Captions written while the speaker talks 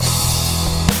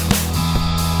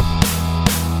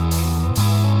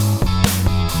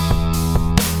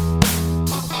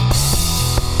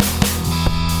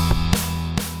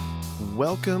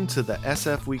Welcome to the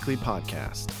SF Weekly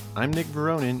Podcast. I'm Nick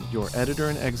Veronin, your editor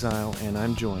in exile, and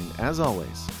I'm joined, as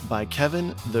always, by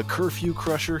Kevin, the Curfew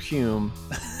Crusher Hume.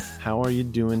 How are you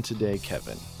doing today,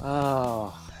 Kevin?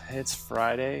 Oh, it's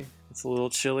Friday. It's a little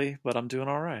chilly, but I'm doing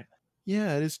all right.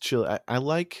 Yeah, it is chill.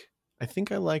 I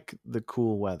think I like the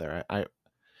cool weather.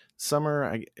 Summer,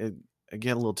 I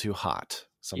get a little too hot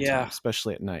sometimes, Yeah.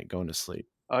 especially at night going to sleep.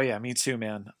 Oh yeah, me too,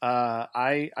 man.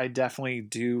 I definitely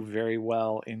do very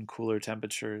well in cooler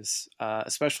temperatures,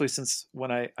 especially since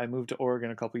when I moved to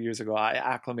Oregon a couple years ago, I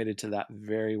acclimated to that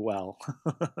very well.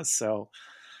 So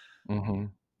Mm-hmm.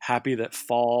 happy that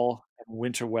fall and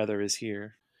winter weather is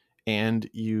here. And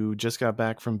you just got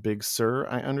back from Big Sur,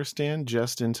 I understand,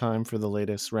 just in time for the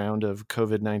latest round of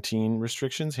COVID-19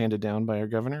 restrictions handed down by our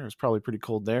governor. It was probably pretty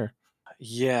cold there.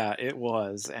 Yeah, it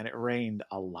was, and it rained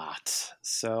a lot.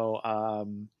 So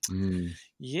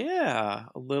yeah,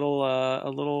 a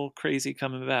little crazy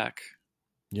coming back.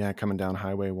 Yeah, coming down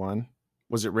Highway 1.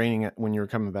 Was it raining when you were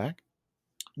coming back?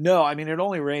 No, I mean it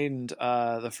only rained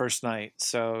the first night,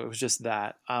 so it was just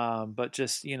that. But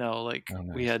just Oh,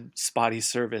 we nice. had spotty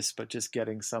service, but just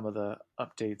getting some of the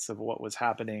updates of what was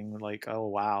happening, like, oh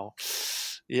wow,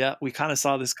 yeah, we kind of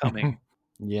saw this coming.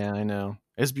 Yeah, I know.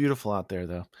 It's beautiful out there,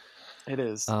 though. It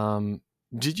is. Um,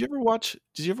 did you ever watch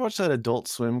that Adult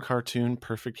Swim cartoon,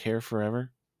 Perfect Hair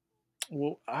Forever?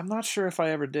 Well, I'm not sure if I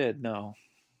ever did. No.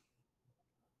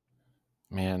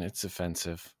 Man, it's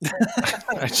offensive.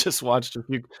 I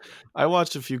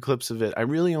watched a few clips of it. I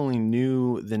really only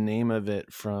knew the name of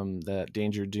it from the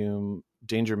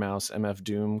Danger Mouse MF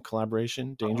Doom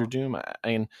collaboration, Danger Uh-huh.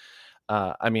 Doom.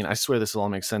 I mean, I swear this will all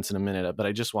make sense in a minute, but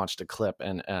I just watched a clip,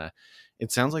 and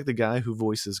it sounds like the guy who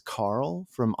voices Carl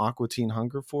from Aqua Teen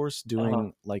Hunger Force Uh-huh.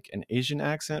 doing like an Asian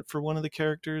accent for one of the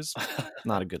characters.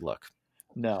 Not a good look.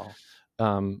 No.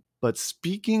 But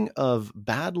speaking of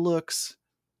bad looks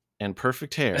and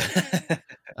perfect hair,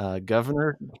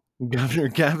 Governor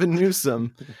Gavin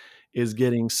Newsom is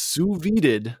getting sous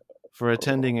vide'd for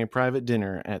attending a private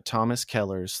dinner at Thomas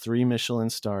Keller's 3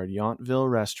 Michelin-starred Yountville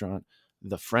restaurant,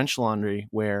 the French Laundry,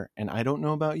 where, and I don't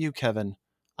know about you, Kevin,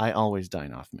 I always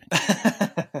dine off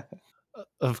menu.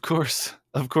 Of course,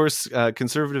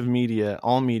 conservative media,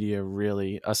 all media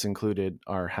really, us included,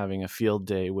 are having a field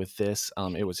day with this.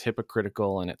 It was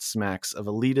hypocritical and it smacks of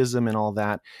elitism and all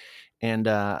that. And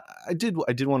I did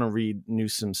want to read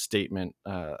Newsom's statement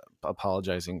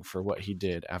apologizing for what he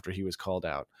did after he was called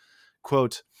out.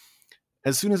 Quote,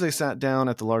 "As soon as I sat down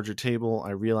at the larger table,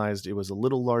 I realized it was a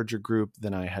little larger group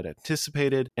than I had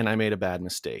anticipated, and I made a bad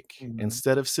mistake. Mhm.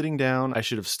 Instead of sitting down, I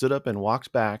should have stood up and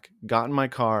walked back, got in my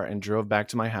car, and drove back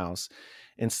to my house.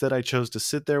 Instead, I chose to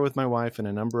sit there with my wife and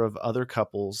a number of other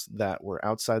couples that were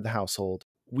outside the household.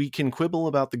 We can quibble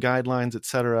about the guidelines,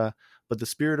 etc., but the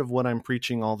spirit of what I'm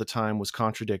preaching all the time was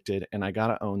contradicted, and I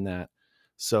gotta own that.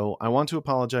 So I want to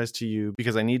apologize to you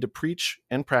because I need to preach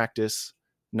and practice,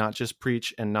 not just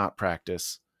preach and not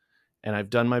practice. And I've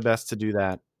done my best to do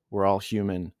that. We're all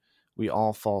human. We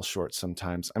all fall short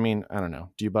sometimes. I mean, I don't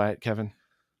know. Do you buy it, Kevin?"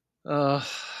 Uh,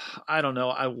 I don't know.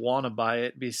 I want to buy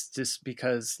it just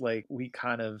because, like, we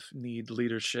kind of need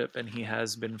leadership, and he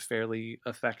has been fairly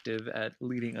effective at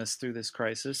leading us through this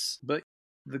crisis. But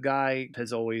the guy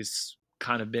has always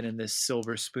kind of been in this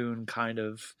silver spoon kind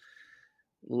of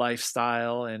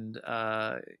lifestyle, and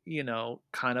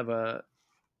kind of a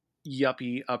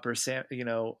yuppie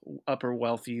upper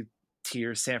wealthy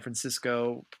tier San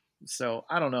Francisco. So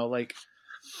I don't know, like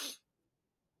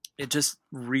it just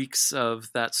reeks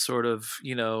of that sort of,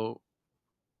 the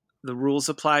rules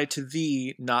apply to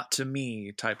thee, not to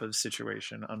me type of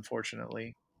situation,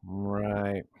 unfortunately.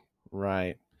 Right.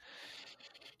 Right.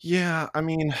 Yeah, I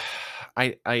mean,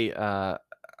 I I uh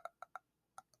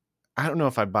I don't know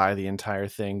if I buy the entire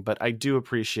thing, but I do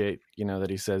appreciate, that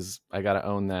he says I got to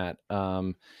own that.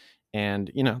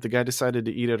 And the guy decided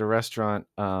to eat at a restaurant.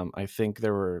 I think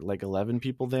there were like 11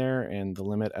 people there, and the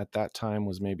limit at that time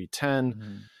was maybe 10.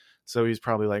 Mhm. So he's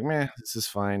probably like, "Meh, this is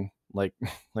fine." Like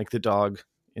like the dog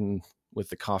in with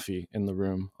the coffee in the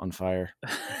room on fire.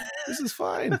 This is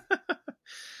fine.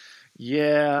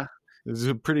 Yeah, This is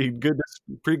a pretty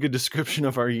good description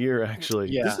of our year, actually.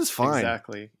 This yeah, is fine.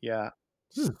 exactly. Yeah.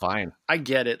 This is fine. I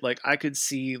get it. Like I could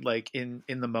see, like, in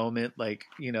the moment, like,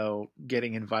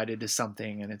 getting invited to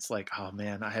something and it's like, oh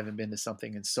man, I haven't been to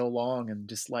something in so long, and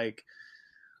just like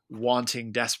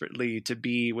wanting desperately to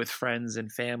be with friends and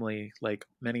family, like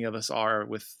many of us are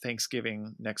with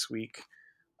Thanksgiving next week.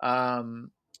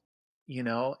 Um,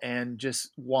 and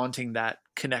just wanting that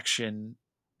connection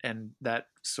and that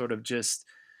sort of just,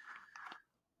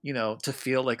 to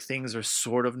feel like things are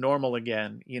sort of normal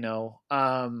again.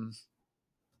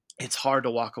 it's hard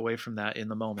to walk away from that in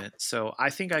the moment. So I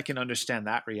think I can understand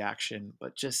that reaction,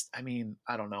 but just, I mean,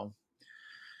 I don't know.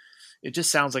 It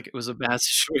just sounds like it was a bad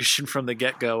situation from the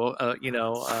get go.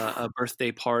 A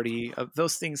birthday party.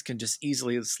 Those things can just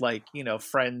easily. It's like,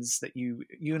 friends that you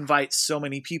invite so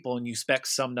many people and you expect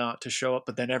some not to show up,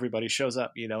 but then everybody shows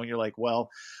up. And you're like, well,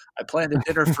 I planned a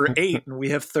dinner for 8 and we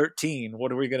have 13.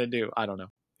 What are we gonna do? I don't know.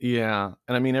 Yeah,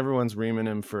 and I mean everyone's reaming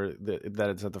him for that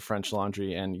it's at the French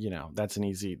Laundry, and that's an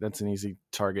easy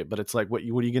target. But it's like, what are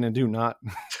you gonna do? Not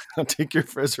take your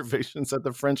reservations at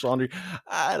the French Laundry?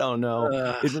 I don't know.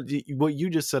 Uh, What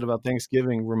you just said about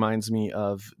Thanksgiving reminds me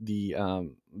of the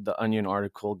Onion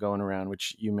article going around,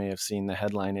 which you may have seen. The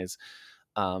headline is,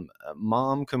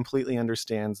 "Mom completely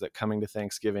understands that coming to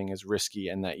Thanksgiving is risky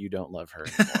and that you don't love her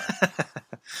anymore."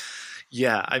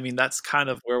 yeah, I mean that's kind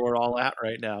of where we're all at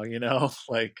right now.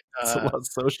 Like, It's a lot of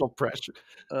social pressure.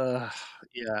 uh,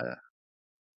 yeah.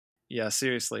 Yeah,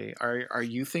 seriously. Are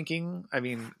you thinking? I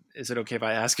mean, is it okay if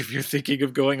I ask if you're thinking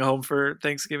of going home for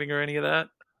Thanksgiving or any of that?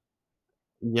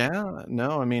 Yeah,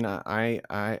 no, I mean, at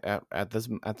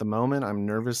the moment, I'm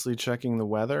nervously checking the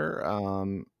weather,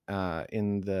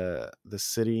 in the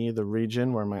city, the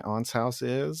region where my aunt's house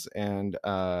is, and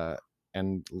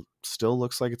still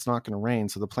looks like it's not going to rain.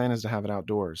 So the plan is to have it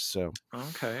outdoors. So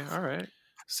Okay, all right.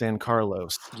 San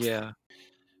Carlos, Yeah.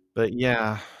 but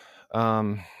yeah,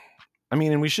 um, I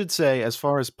mean, and we should say, as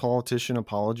far as politician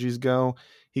apologies go,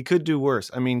 he could do worse.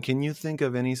 I mean, can you think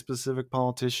of any specific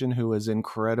politician who is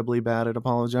incredibly bad at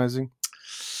apologizing?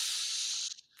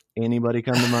 Anybody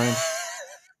come to mind?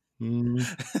 Mm.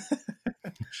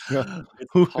 Yeah.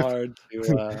 It's Who hard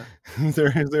to is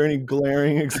there any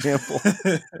glaring example?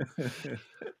 it's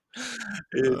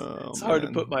Oh it's hard to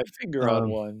put man. my finger on Um,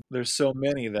 one. There's so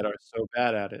many that are so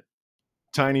bad at it.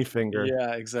 Tiny finger,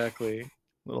 Yeah, exactly.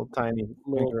 little tiny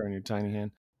Little finger on your tiny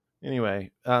hand.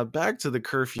 Anyway, back to the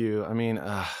curfew. I mean,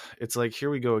 it's like, here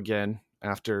we go again.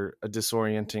 After a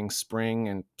disorienting spring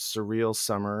and surreal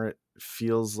summer,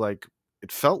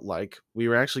 it felt like we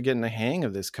were actually getting the hang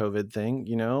of this COVID thing,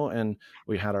 and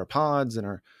we had our pods and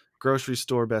our grocery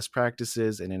store best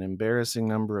practices and an embarrassing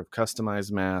number of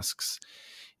customized masks,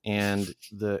 and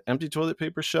the empty toilet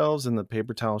paper shelves and the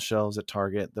paper towel shelves at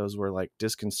Target. Those were like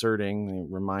disconcerting,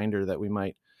 a reminder that we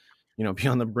might be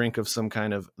on the brink of some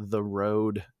kind of the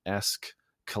road-esque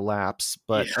collapse.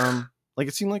 But yeah. like,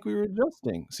 it seemed like we were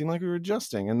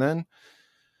adjusting, and then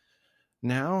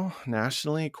now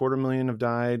nationally, 250,000 have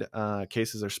died,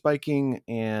 cases are spiking,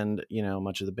 and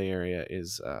much of the Bay Area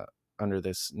is under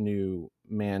this new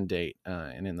mandate,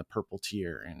 and in the purple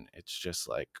tier, and it's just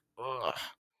like, ugh.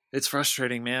 It's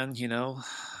frustrating, man,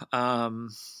 Um,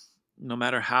 no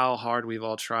matter how hard we've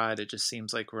all tried, it just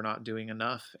seems like we're not doing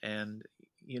enough. And,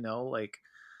 like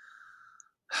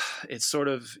it's sort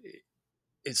of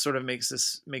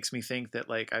makes me think that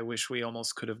like I wish we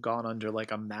almost could have gone under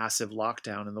like a massive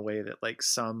lockdown in the way that like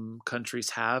some countries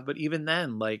have. But even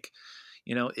then, like,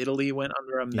 Italy went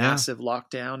under a Yeah. massive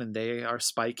lockdown and they are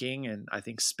spiking, and I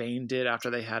think Spain did after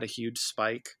they had a huge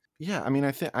spike. Yeah, I mean,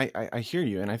 I think I hear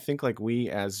you, and I think like we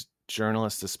as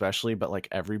journalists, especially, but like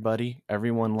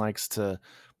everyone likes to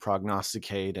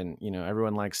prognosticate, and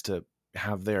everyone likes to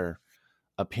have their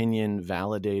opinion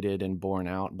validated and borne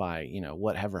out by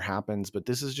whatever happens. But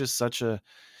this is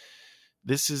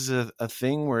a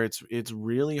thing where it's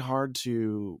really hard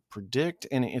to predict,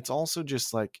 and it's also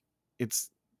just like, it's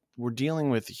we're dealing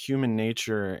with human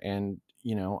nature, and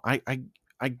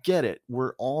I get it.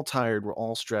 We're all tired, we're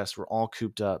all stressed, we're all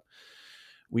cooped up.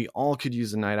 We all could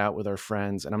use a night out with our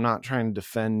friends, and I'm not trying to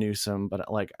defend Newsom,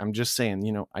 but like, I'm just saying,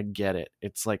 I get it.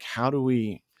 It's like, how do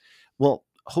we, well,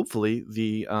 hopefully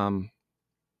the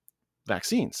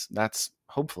vaccines, that's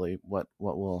hopefully what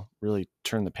will really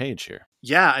turn the page here.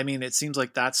 Yeah, I mean, it seems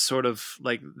like that's sort of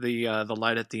like the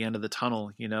light at the end of the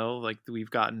tunnel. Like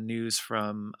we've gotten news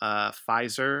from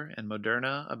Pfizer and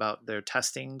Moderna about their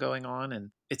testing going on, and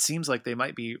it seems like they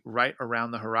might be right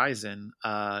around the horizon.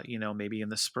 Maybe in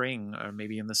the spring or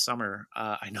maybe in the summer.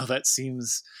 I know that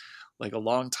seems like a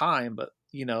long time, but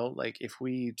like if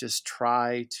we just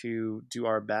try to do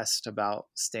our best about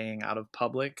staying out of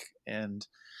public and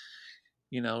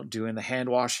doing the hand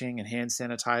washing and hand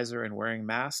sanitizer and wearing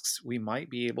masks, we might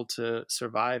be able to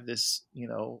survive this,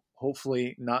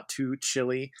 hopefully not too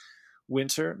chilly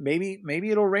winter. Maybe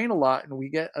it'll rain a lot and we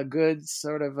get a good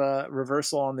sort of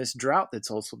reversal on this drought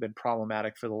that's also been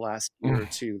problematic for the last year or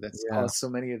two. That's Yeah. caused so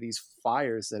many of these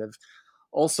fires that have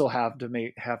also have to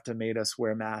made us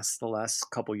wear masks the last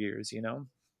couple years.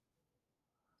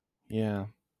 Yeah.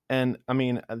 And I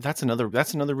mean, that's another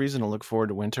reason to look forward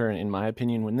to winter. In my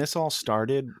opinion, when this all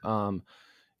started,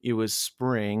 it was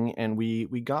spring, and we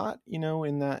got,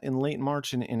 in late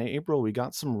March and in April, we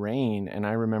got some rain. And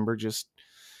I remember just,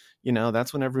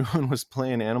 that's when everyone was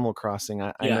playing Animal Crossing.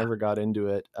 I Yeah. never got into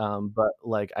it. But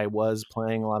like I was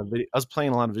playing a lot of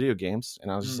video games,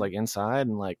 and I was just Mm. like inside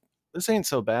and like, this ain't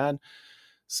so bad.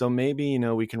 So maybe,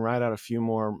 we can ride out a few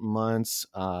more months.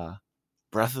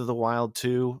 Breath of the Wild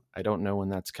 2, I don't know when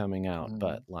that's coming out,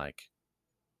 but like,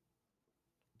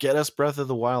 get us Breath of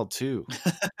the Wild 2,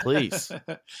 please.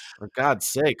 For God's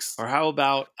sakes. Or how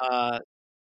about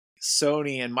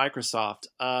Sony and Microsoft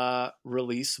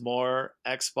release more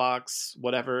Xbox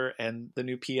whatever and the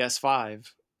new PS5?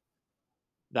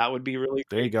 That would be really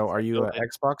There you great. go. Are you an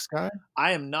Xbox guy?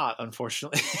 I am not,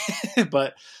 unfortunately,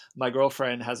 but my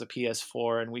girlfriend has a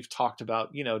PS4, and we've talked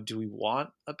about, do we want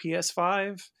a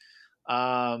PS5?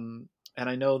 And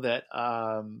I know that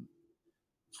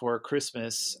for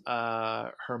Christmas,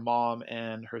 her mom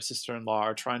and her sister-in-law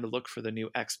are trying to look for the new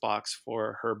Xbox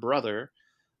for her brother.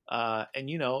 And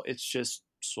it's just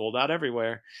sold out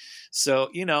everywhere.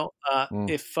 So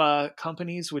if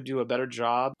companies would do a better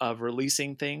job of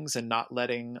releasing things and not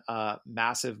letting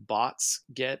massive bots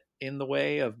get in the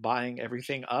way of buying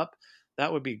everything up,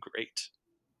 that would be great.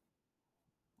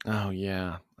 Oh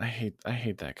yeah, I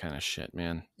hate that kind of shit,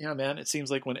 man. Yeah, man, it seems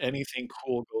like when anything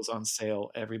cool goes on sale,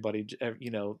 everybody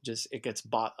just it gets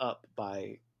bought up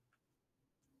by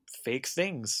fake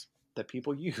things that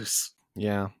people use.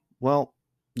 Yeah. Well,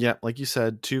 yeah, like you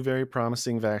said, 2 very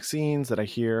promising vaccines that I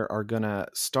hear are going to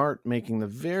start making the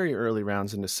very early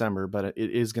rounds in December, but it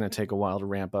is going to take a while to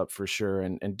ramp up for sure,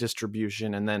 and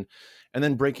distribution, and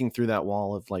then breaking through that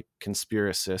wall of like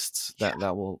conspiracists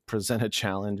that will present a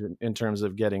challenge in terms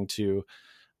of getting to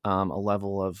a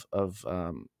level of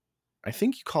I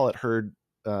think you call it herd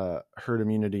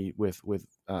immunity with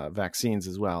vaccines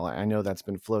as well. I know that's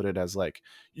been floated as like,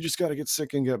 you just got to get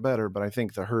sick and get better, but I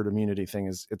think the herd immunity thing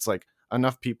it's like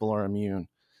enough people are immune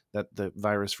that the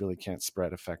virus really can't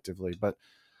spread effectively. But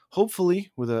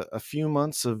hopefully, with a few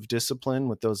months of discipline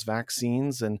with those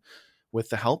vaccines, and with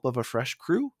the help of a fresh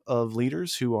crew of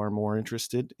leaders who are more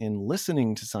interested in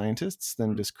listening to scientists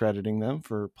than discrediting them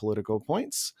for political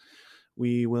points,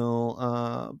 we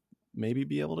will maybe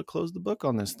be able to close the book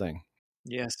on this thing.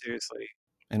 Yeah, seriously.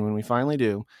 And when we finally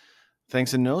do,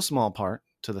 thanks in no small part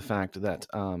to the fact that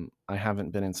I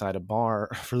haven't been inside a bar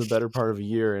for the better part of a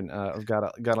year, and I've got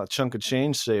a chunk of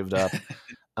change saved up,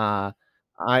 I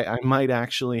might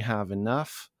actually have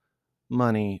enough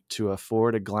money to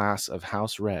afford a glass of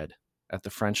House Red at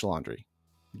the French Laundry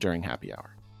during happy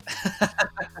hour.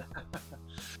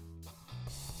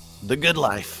 The good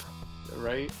life.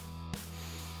 Right?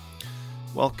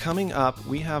 Well, coming up,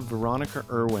 we have Veronica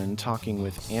Irwin talking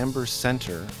with Amber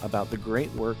Center about the great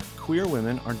work queer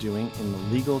women are doing in the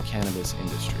legal cannabis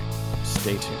industry.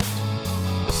 Stay tuned.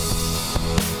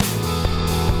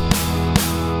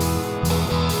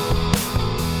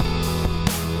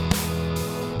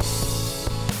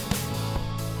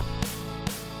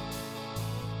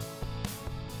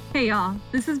 Hey y'all,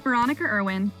 this is Veronica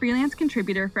Irwin, freelance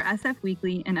contributor for SF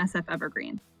Weekly and SF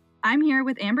Evergreen. I'm here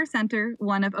with Amber Center,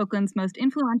 one of Oakland's most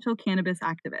influential cannabis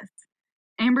activists.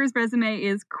 Amber's resume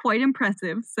is quite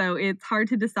impressive, so it's hard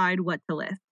to decide what to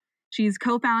list. She's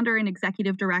co-founder and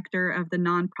executive director of the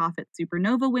nonprofit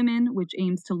Supernova Women, which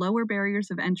aims to lower barriers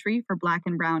of entry for Black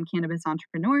and Brown cannabis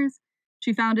entrepreneurs.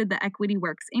 She founded the Equity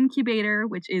Works Incubator,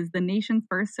 which is the nation's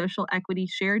first social equity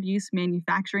shared use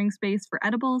manufacturing space for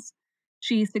edibles.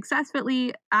 She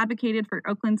successfully advocated for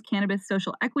Oakland's Cannabis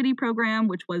Social Equity Program,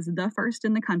 which was the first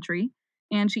in the country.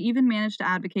 And she even managed to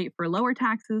advocate for lower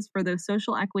taxes for those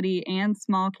social equity and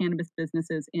small cannabis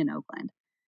businesses in Oakland.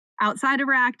 Outside of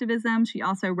her activism, she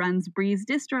also runs Breeze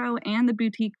Distro and the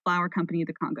boutique flower company,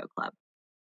 the Congo Club.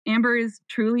 Amber is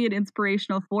truly an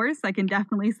inspirational force. I can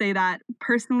definitely say that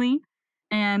personally.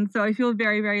 And so I feel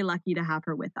very, very lucky to have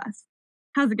her with us.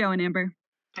 How's it going, Amber?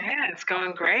 Yeah, it's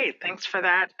going great. Thanks for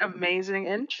that amazing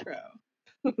intro.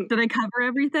 Did I cover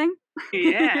everything?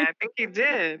 Yeah, I think you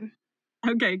did.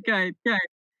 Okay, good.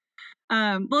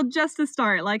 Well, just to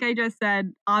start, like I just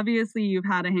said, obviously you've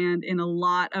had a hand in a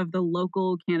lot of the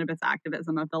local cannabis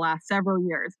activism of the last several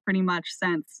years, pretty much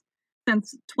since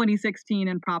 2016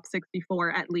 and Prop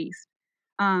 64 at least.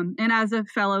 And as a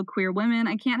fellow queer woman,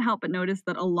 I can't help but notice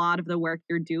that a lot of the work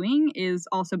you're doing is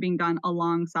also being done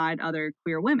alongside other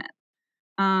queer women.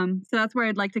 So that's where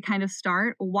I'd like to kind of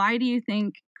start. Why do you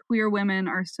think queer women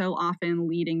are so often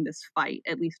leading this fight,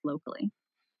 at least locally?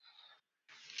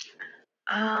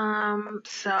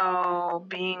 So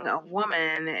being a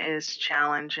woman is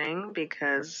challenging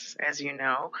because, as you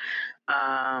know,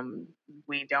 um,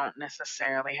 we don't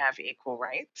necessarily have equal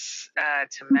rights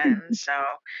to men. So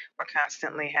we're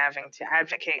constantly having to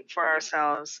advocate for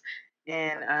ourselves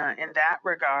in that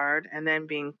regard. And then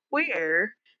being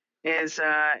queer is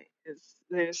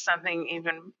there's something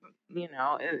even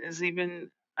is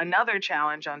even another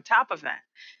challenge on top of that.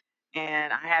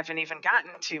 And I haven't even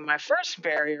gotten to my first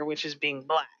barrier, which is being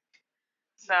Black.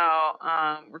 So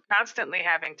we're constantly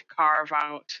having to carve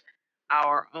out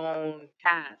our own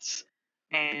paths,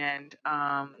 and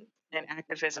and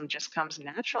activism just comes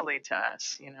naturally to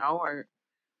us.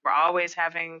 We're always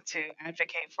having to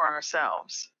advocate for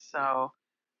ourselves. So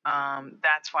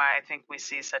that's why I think we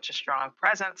see such a strong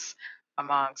presence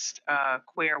amongst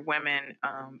queer women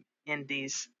in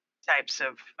these types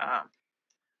of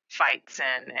fights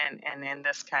and in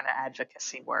this kind of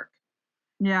advocacy work.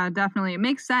 Yeah, definitely. It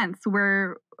makes sense.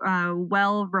 We're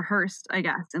well rehearsed, I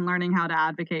guess, in learning how to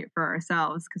advocate for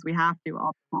ourselves because we have to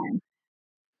all the time.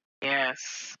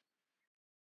 Yes.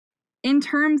 In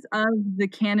terms of the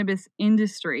cannabis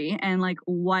industry and like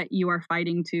what you are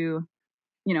fighting to,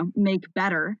 make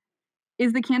better,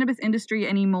 is the cannabis industry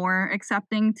any more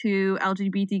accepting to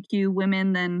LGBTQ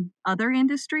women than other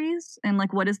industries? And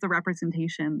like, what is the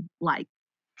representation like?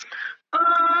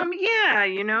 Yeah,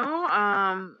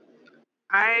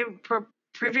 I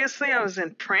previously I was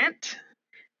in print,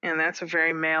 and that's a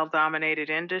very male-dominated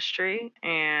industry.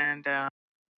 And I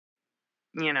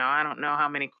don't know how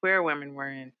many queer women were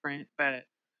in print, but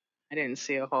I didn't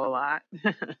see a whole lot.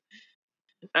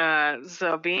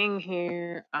 So being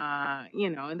here,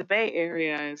 in the Bay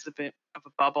Area is a bit of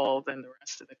a bubble than the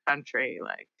rest of the country.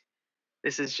 Like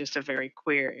this is just a very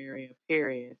queer area,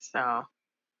 period. So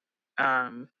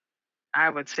um, I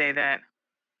would say that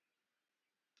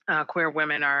queer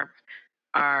women are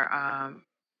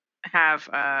have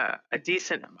a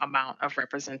decent amount of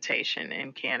representation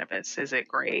in cannabis. Is it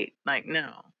great? Like,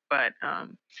 no, but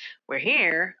we're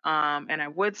here. And I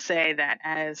would say that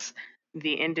as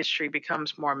the industry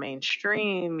becomes more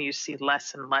mainstream, you see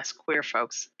less and less queer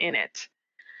folks in it.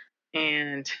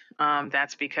 And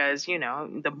that's because,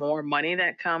 the more money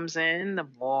that comes in, the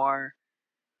more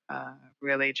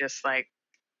really just like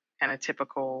kind of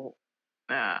typical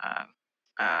uh,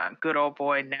 good old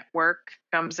boy network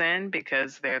comes in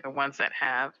because they're the ones that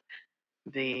have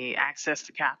the access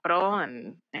to capital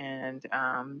and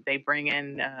they bring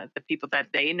in the people that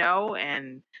they know,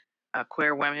 and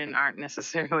queer women aren't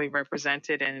necessarily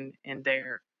represented in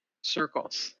their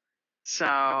circles. So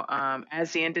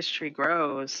as the industry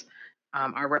grows,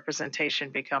 our representation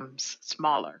becomes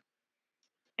smaller,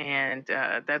 and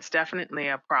that's definitely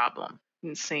a problem.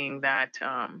 And seeing that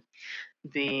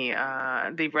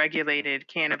the regulated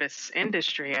cannabis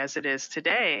industry as it is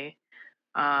today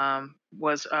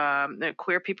was that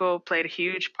queer people played a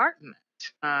huge part in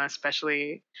that,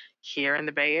 especially here in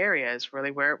the Bay Area is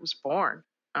really where it was born,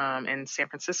 in San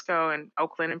Francisco and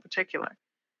Oakland in particular.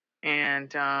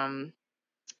 And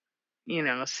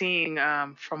seeing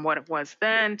from what it was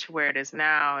then to where it is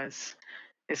now is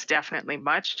definitely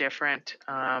much different.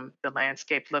 The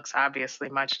landscape looks obviously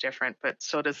much different, but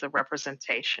so does the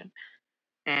representation.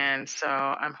 And so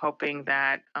I'm hoping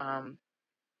that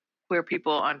queer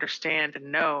people understand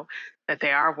and know that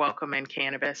they are welcome in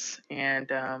cannabis,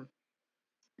 and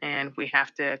we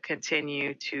have to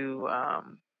continue to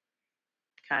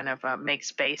kind of make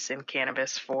space in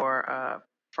cannabis for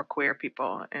queer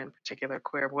people, in particular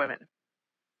queer women.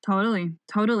 Totally,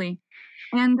 totally.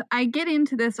 And I get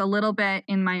into this a little bit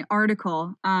in my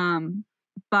article,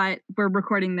 but we're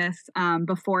recording this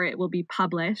before it will be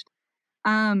published.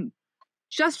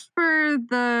 Just for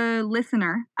the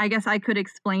listener, I guess I could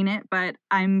explain it, but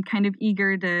I'm kind of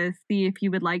eager to see if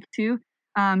you would like to.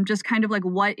 Just kind of like,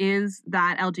 what is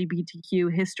that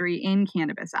LGBTQ history in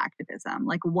cannabis activism?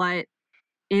 Like, what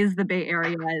is the Bay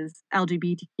Area's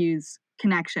LGBTQ's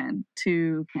connection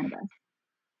to cannabis?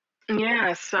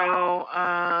 Yeah, so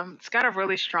it's got a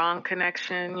really strong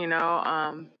connection.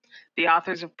 The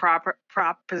authors of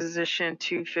Proposition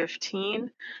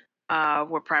 215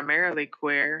 were primarily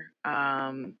queer.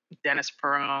 Dennis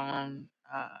Perone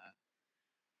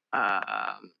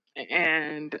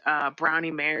and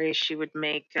Brownie Mary, she would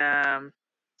make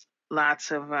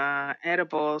lots of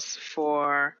edibles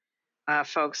for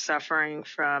folks suffering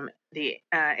from the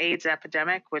AIDS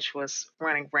epidemic, which was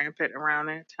running rampant around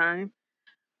that time.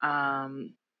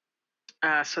 Um,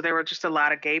 so there were just a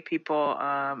lot of gay people,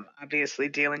 obviously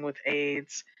dealing with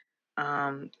AIDS,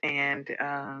 and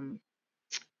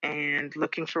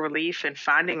looking for relief and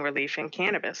finding relief in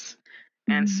cannabis.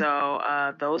 And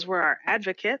so those were our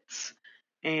advocates.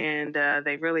 and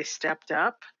they really stepped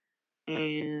up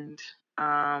and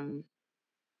um,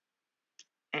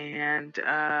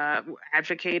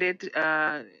 advocated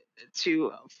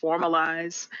to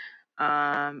formalize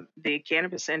the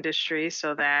cannabis industry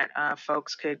so that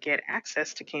folks could get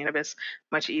access to cannabis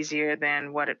much easier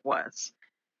than what it was.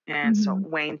 And so Mhm.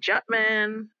 Wayne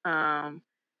Jutman, uh,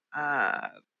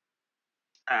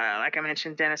 like I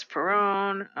mentioned, Dennis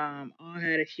Perone, all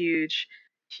had a huge,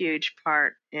 huge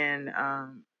part in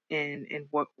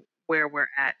what where we're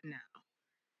at now.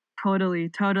 Totally,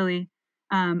 totally.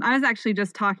 I was actually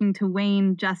just talking to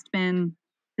Wayne Justman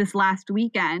this last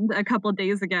weekend, a couple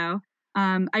days ago.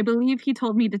 I believe he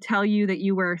told me to tell you that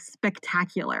you were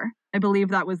spectacular. I believe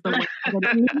that was the word that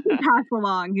he passed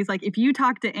along. He's like, if you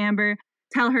talk to Amber,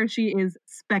 tell her she is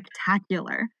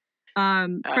spectacular.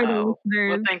 For the Well,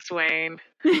 listeners, thanks, Wayne.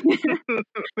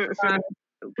 uh,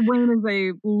 Wayne is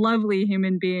a lovely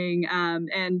human being.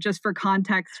 And just for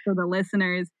context for the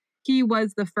listeners, he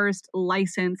was the first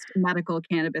licensed medical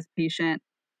cannabis patient,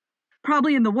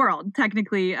 probably in the world,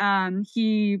 technically.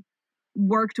 He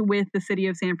worked with the city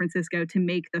of San Francisco to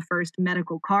make the first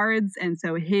medical cards. And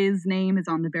so his name is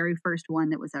on the very first one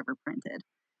that was ever printed.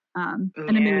 An Yeah,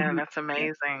 amazing. that's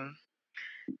amazing.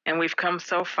 And we've come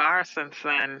so far since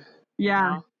then, you Yeah,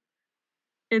 know.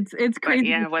 it's But crazy.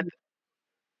 yeah,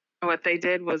 what they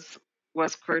did was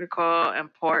critical,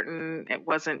 important. It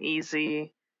wasn't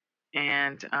easy,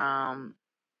 and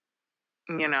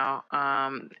you know,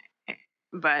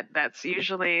 but that's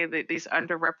usually these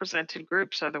underrepresented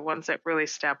groups are the ones that really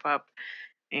step up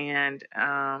and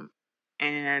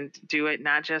do it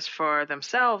not just for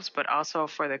themselves but also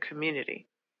for the community.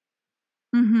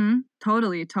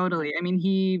 Totally, totally. I mean,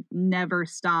 he never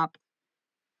stopped,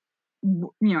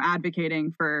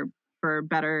 advocating for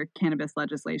better cannabis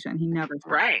legislation. He never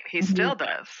stopped. Right, he still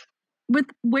does. With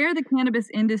where the cannabis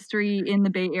industry in the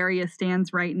Bay Area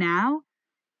stands right now,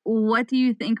 what do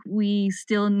you think we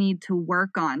still need to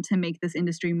work on to make this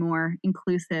industry more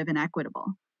inclusive and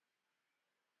equitable?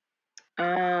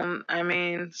 I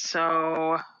mean,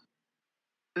 so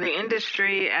the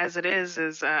industry as it is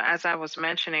as I was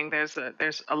mentioning, there's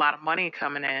a lot of money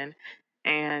coming in,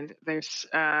 and there's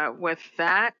with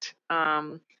that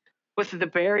with the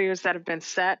barriers that have been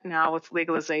set now with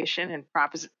legalization and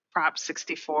Prop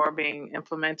 64 being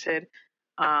implemented.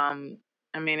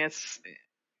 I mean, it's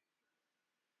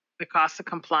the cost of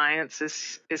compliance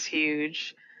is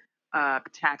huge.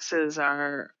 Taxes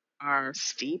are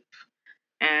steep,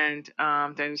 and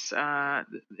there's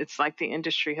it's like the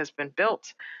industry has been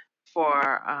built for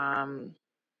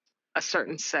a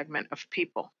certain segment of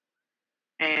people,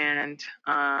 and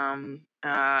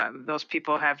those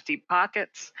people have deep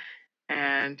pockets,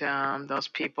 and those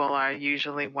people are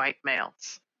usually white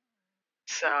males.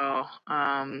 So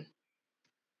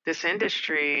this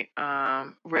industry,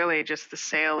 really, just the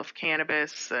sale of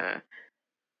cannabis, the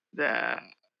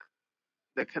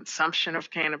the consumption of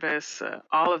cannabis,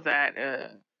 all of that.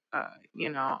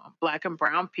 Black and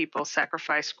brown people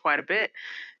sacrificed quite a bit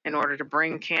in order to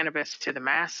bring cannabis to the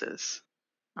masses.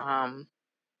 Um,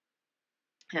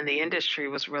 and the industry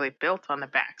was really built on the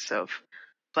backs of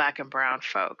Black and brown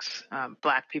folks,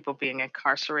 Black people being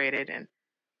incarcerated and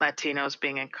Latinos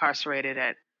being incarcerated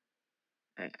at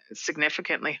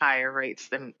significantly higher rates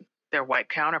than their white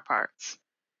counterparts.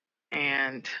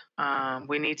 And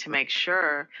we need to make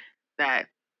sure that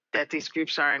these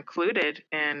groups are included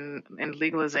in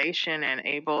legalization and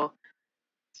able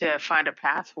to find a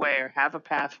pathway or have a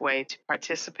pathway to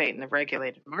participate in the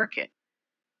regulated market.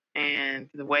 And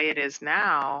the way it is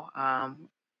now,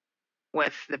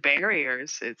 with the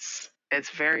barriers, it's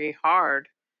very hard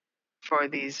for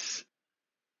these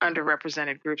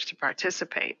underrepresented groups to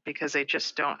participate because they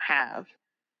just don't have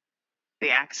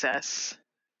the access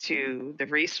to the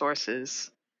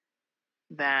resources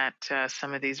that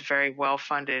some of these very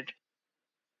well-funded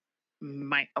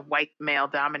white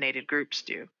male-dominated groups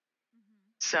do.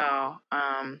 So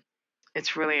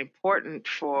it's really important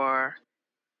for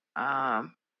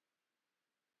um,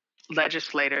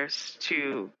 legislators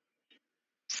to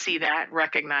see that,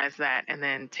 recognize that, and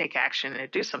then take action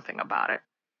and do something about it.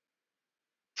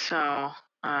 So,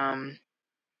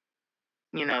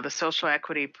 the social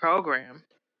equity program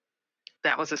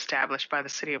that was established by the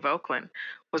city of Oakland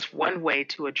was one way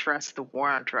to address the war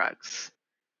on drugs.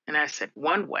 And I said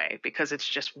one way because it's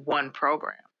just one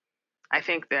program. I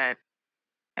think that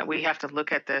we have to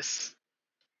look at this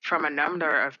from a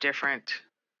number of different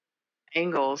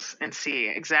angles and see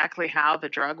exactly how the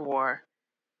drug war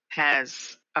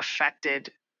has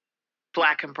affected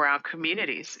Black and brown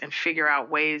communities and figure out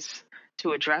ways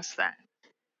to address that.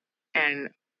 And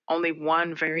only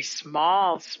one very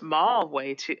small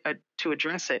way to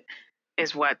address it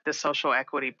is what the social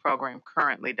equity program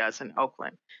currently does in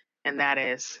Oakland, and that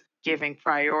is giving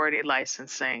priority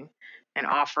licensing and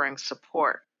offering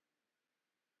support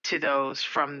to those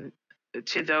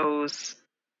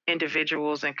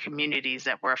individuals and communities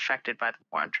that were affected by the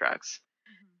war on drugs.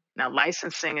 Now,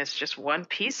 licensing is just one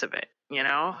piece of it.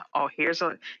 Oh, here's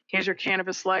your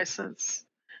cannabis license.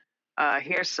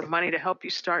 Here's some money to help you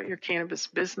start your cannabis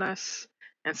business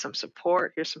and some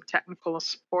support. Here's some technical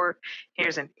support.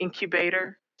 Here's an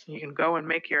incubator. You can go and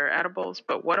make your edibles.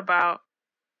 But what about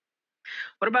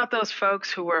those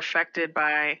folks who were affected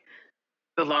by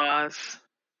the laws,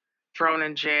 thrown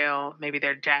in jail? Maybe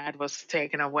their dad was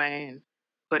taken away and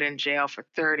put in jail for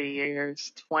 30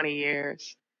 years, 20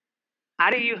 years. How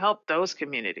do you help those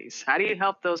communities? How do you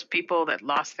help those people that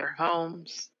lost their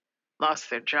homes, lost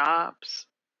their jobs?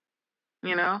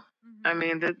 I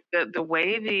mean, the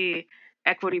way the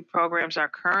equity programs are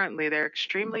currently, they're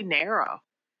extremely narrow.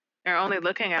 They're only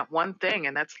looking at one thing,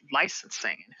 and that's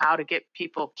licensing and how to get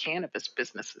people cannabis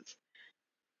businesses.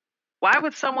 Why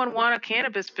would someone want a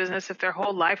cannabis business if their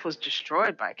whole life was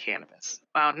destroyed by cannabis?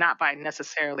 Well, not by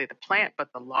necessarily the plant,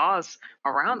 but the laws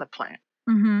around the plant.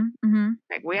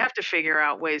 Like, we have to figure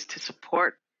out ways to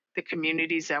support the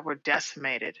communities that were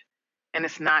decimated. And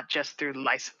it's not just through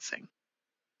licensing.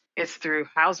 It's through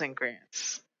housing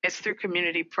grants. It's through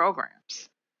community programs.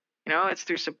 It's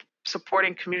through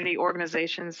supporting community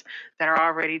organizations that are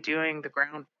already doing the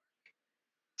groundwork.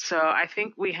 So I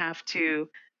think we have to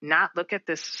not look at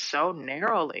this so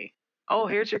narrowly. Oh,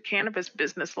 here's your cannabis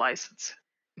business license,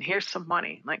 and here's some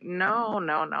money. Like, no.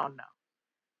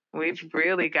 We've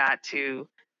really got to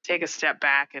take a step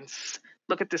back and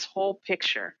look at this whole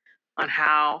picture on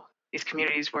how these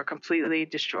communities were completely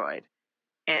destroyed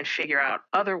and figure out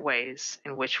other ways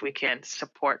in which we can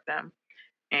support them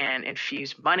and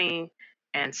infuse money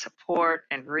and support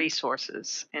and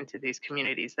resources into these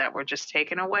communities that were just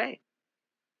taken away.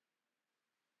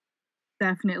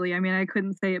 Definitely. I mean, I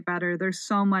couldn't say it better. There's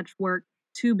so much work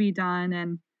to be done.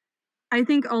 And I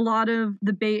think a lot of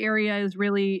the Bay Area is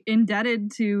really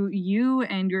indebted to you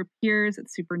and your peers at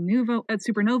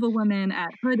Supernova Women, at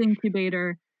Hood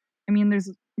Incubator. I mean,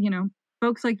 there's,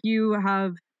 folks like you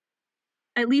have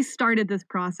at least started this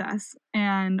process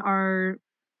and are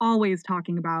always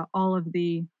talking about all of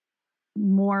the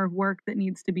more work that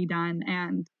needs to be done.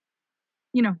 And,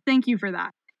 thank you for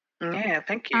that. Yeah,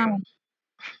 thank you.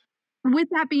 With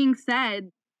that being said,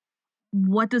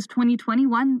 what does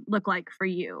 2021 look like for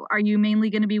you? Are you mainly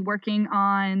going to be working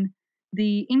on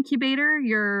the incubator,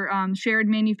 your shared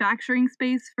manufacturing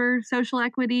space for social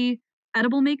equity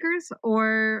edible makers,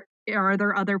 or are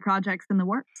there other projects in the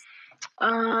works?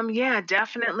 Yeah,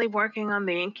 definitely working on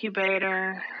the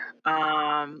incubator.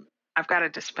 I've got a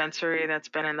dispensary that's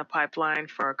been in the pipeline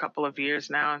for a couple of years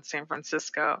now in San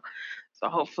Francisco. So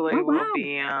hopefully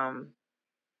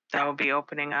that will be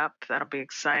opening up. That'll be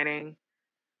exciting.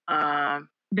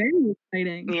 Very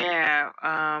exciting.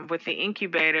 Yeah, with the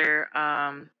incubator,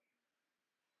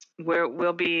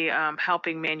 we'll be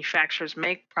helping manufacturers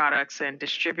make products and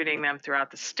distributing them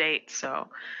throughout the state. So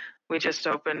we just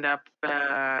opened up,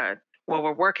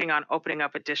 we're working on opening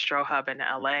up a distro hub in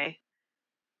LA.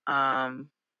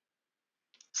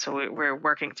 So we're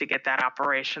working to get that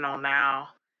operational now,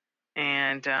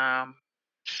 and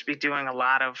just be doing a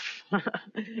lot of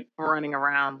running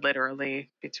around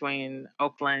literally between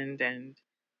Oakland and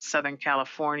Southern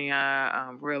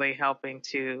California, really helping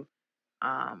to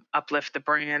uplift the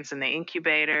brands in the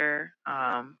incubator,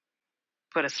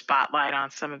 put a spotlight on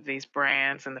some of these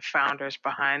brands and the founders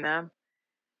behind them,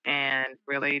 and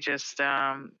really just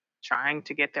trying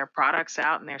to get their products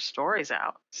out and their stories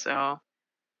out. So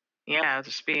yeah,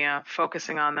 just be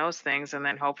focusing on those things, and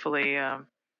then hopefully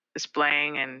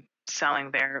displaying and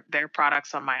selling their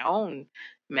products on my own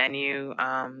menu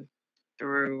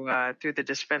through the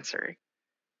dispensary.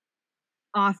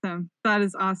 Awesome. That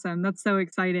is awesome. That's so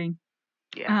exciting.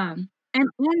 Yeah. And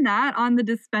on the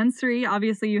dispensary,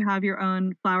 obviously you have your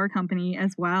own flower company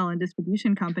as well and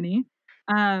distribution company.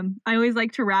 I always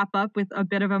like to wrap up with a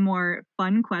bit of a more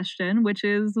fun question, which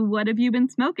is, what have you been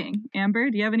smoking? Amber,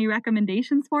 do you have any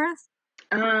recommendations for us?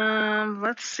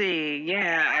 Let's see.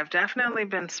 Yeah, I've definitely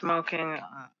been smoking.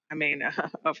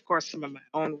 Of course, some of my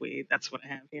own weed. That's what I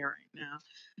have here right now.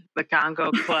 The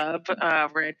Congo Club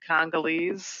Red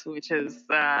Congolese, which is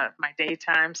my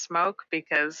daytime smoke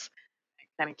because it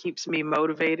kind of keeps me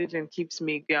motivated and keeps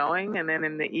me going. And then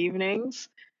in the evenings,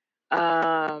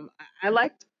 I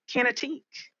liked Canatique.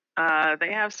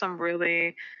 They have some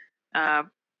really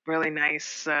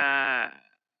nice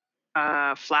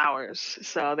flowers.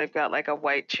 So they've got like a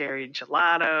white cherry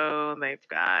gelato. They've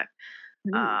got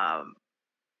um,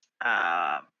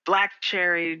 black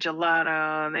cherry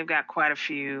gelato. And they've got quite a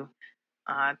few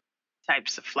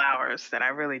types of flowers that I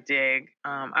really dig.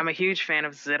 I'm a huge fan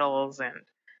of Zittles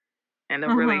and the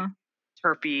really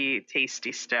terpy,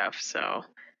 tasty stuff. So,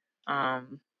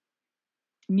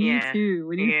 me too.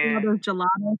 When you see all those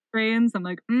gelato strains, I'm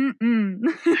like,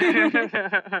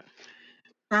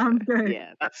 sounds good.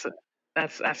 Yeah, that's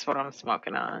what I'm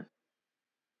smoking on.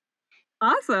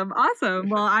 Awesome.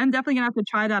 Well, I'm definitely gonna have to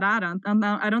try that out.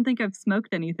 I don't think I've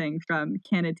smoked anything from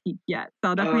Canatique yet, so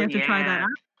I'll definitely have to try that out.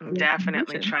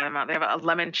 Definitely try them out. They have a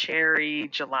lemon cherry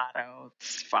gelato.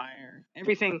 It's fire.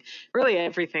 Everything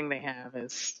they have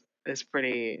is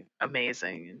pretty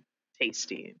amazing and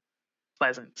tasty and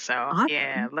pleasant. So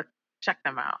awesome. Check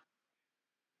them out.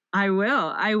 I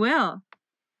will.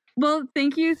 Well,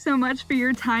 thank you so much for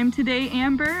your time today,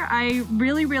 Amber. I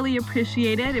really, really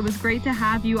appreciate it. It was great to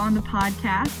have you on the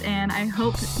podcast, and I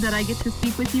hope that I get to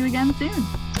speak with you again soon.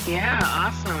 Yeah,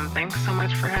 awesome. Thanks so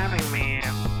much for having me.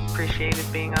 I appreciated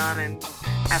being on and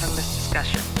having this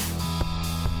discussion.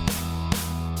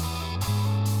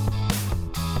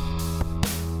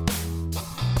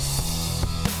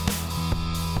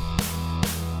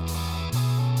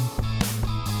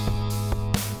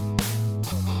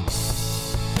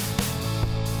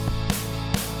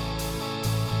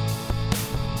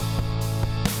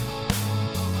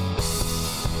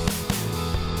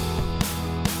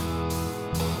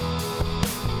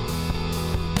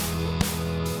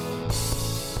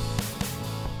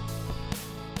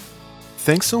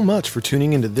 Thanks so much for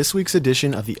tuning into this week's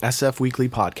edition of the SF Weekly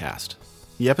podcast.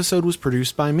 The episode was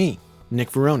produced by me,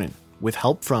 Nick Veronin, with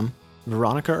help from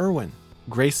Veronica Irwin,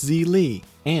 Grace Z. Lee,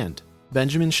 and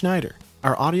Benjamin Schneider.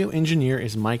 Our audio engineer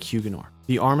is Mike Huguenot.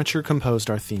 The Armature composed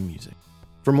our theme music.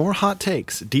 For more hot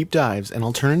takes, deep dives, and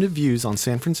alternative views on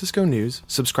San Francisco news,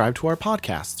 subscribe to our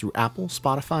podcast through Apple,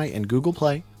 Spotify, and Google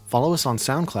Play. Follow us on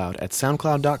SoundCloud at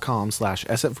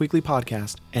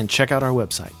soundcloud.com/sfweeklypodcast, and check out our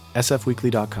website,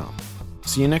 sfweekly.com.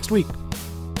 See you next week.